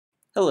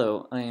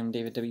Hello, I am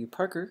David W.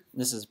 Parker.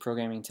 This is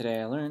Programming Today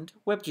I Learned,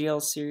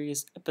 WebGL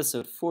Series,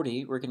 Episode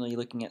 40. We're going to be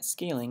looking at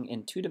scaling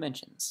in 2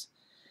 dimensions.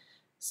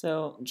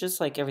 So, just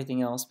like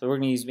everything else, but we're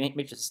going to use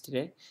matrices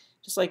today.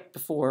 Just like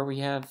before, we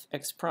have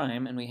x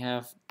prime, and we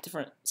have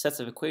different sets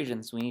of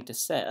equations we need to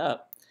set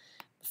up.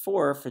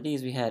 Before, for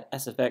these, we had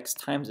s of x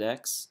times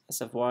x,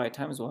 s of y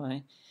times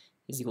y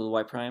is equal to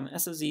y prime,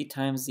 s of z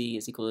times z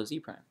is equal to z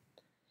prime.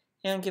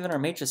 And given our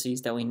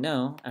matrices that we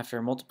know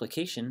after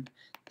multiplication,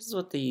 this is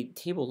what the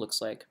table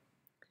looks like.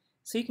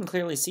 So you can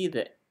clearly see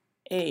that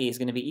A is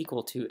going to be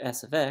equal to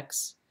S of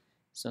X,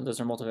 so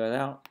those are multiplied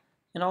out,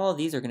 and all of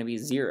these are going to be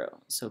 0,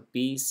 so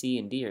B, C,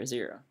 and D are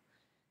 0.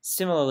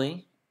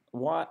 Similarly,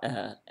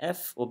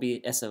 F will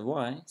be S of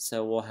Y,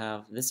 so we'll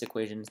have this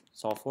equation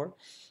solved for,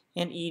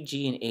 and E,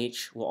 G, and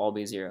H will all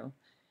be 0.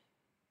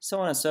 So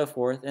on and so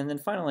forth, and then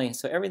finally,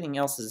 so everything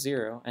else is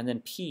 0, and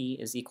then P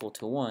is equal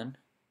to 1,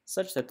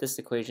 such that this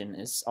equation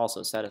is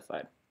also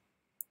satisfied.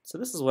 So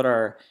this is what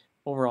our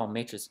overall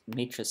matrix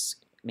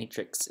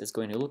is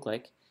going to look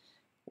like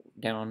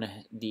down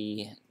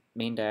the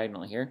main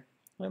diagonal here,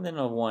 and then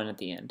a 1 at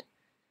the end.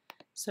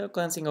 So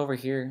glancing over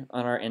here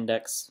on our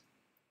index,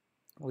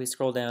 we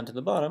scroll down to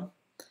the bottom,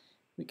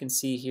 we can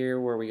see here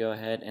where we go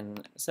ahead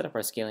and set up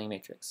our scaling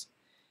matrix.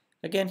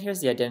 Again, here's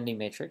the identity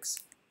matrix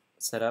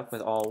set up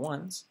with all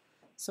 1s.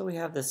 So we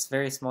have this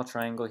very small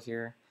triangle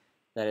here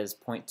that is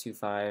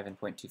 0.25 and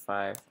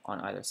 0.25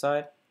 on either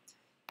side.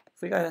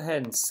 If we go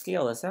ahead and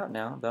scale this out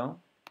now, though,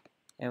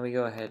 and we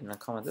go ahead and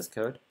comment this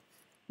code,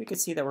 we can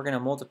see that we're going to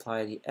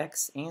multiply the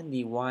x and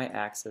the y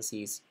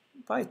axes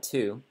by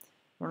 2.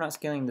 We're not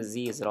scaling the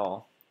z's at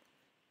all.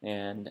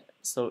 And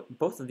so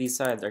both of these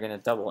sides are going to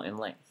double in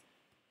length.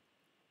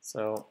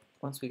 So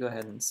once we go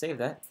ahead and save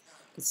that,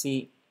 you can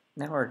see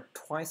now we're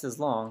twice as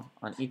long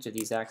on each of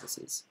these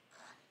axes.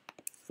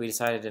 If we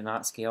decided to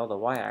not scale the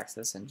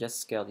y-axis and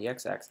just scale the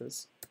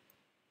x-axis,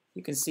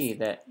 you can see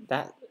that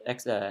the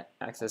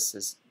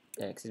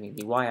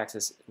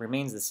y-axis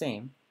remains the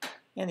same,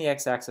 and the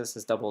x-axis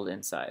is doubled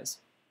in size.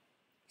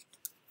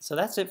 So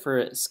that's it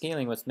for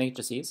scaling with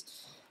matrices.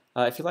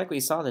 If you like what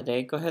you saw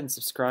today, go ahead and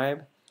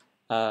subscribe.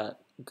 Go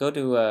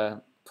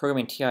to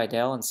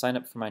ProgrammingTIL and sign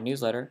up for my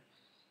newsletter.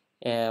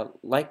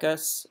 Like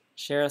us,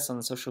 share us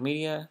on social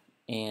media,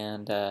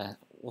 and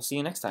we'll see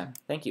you next time.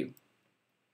 Thank you.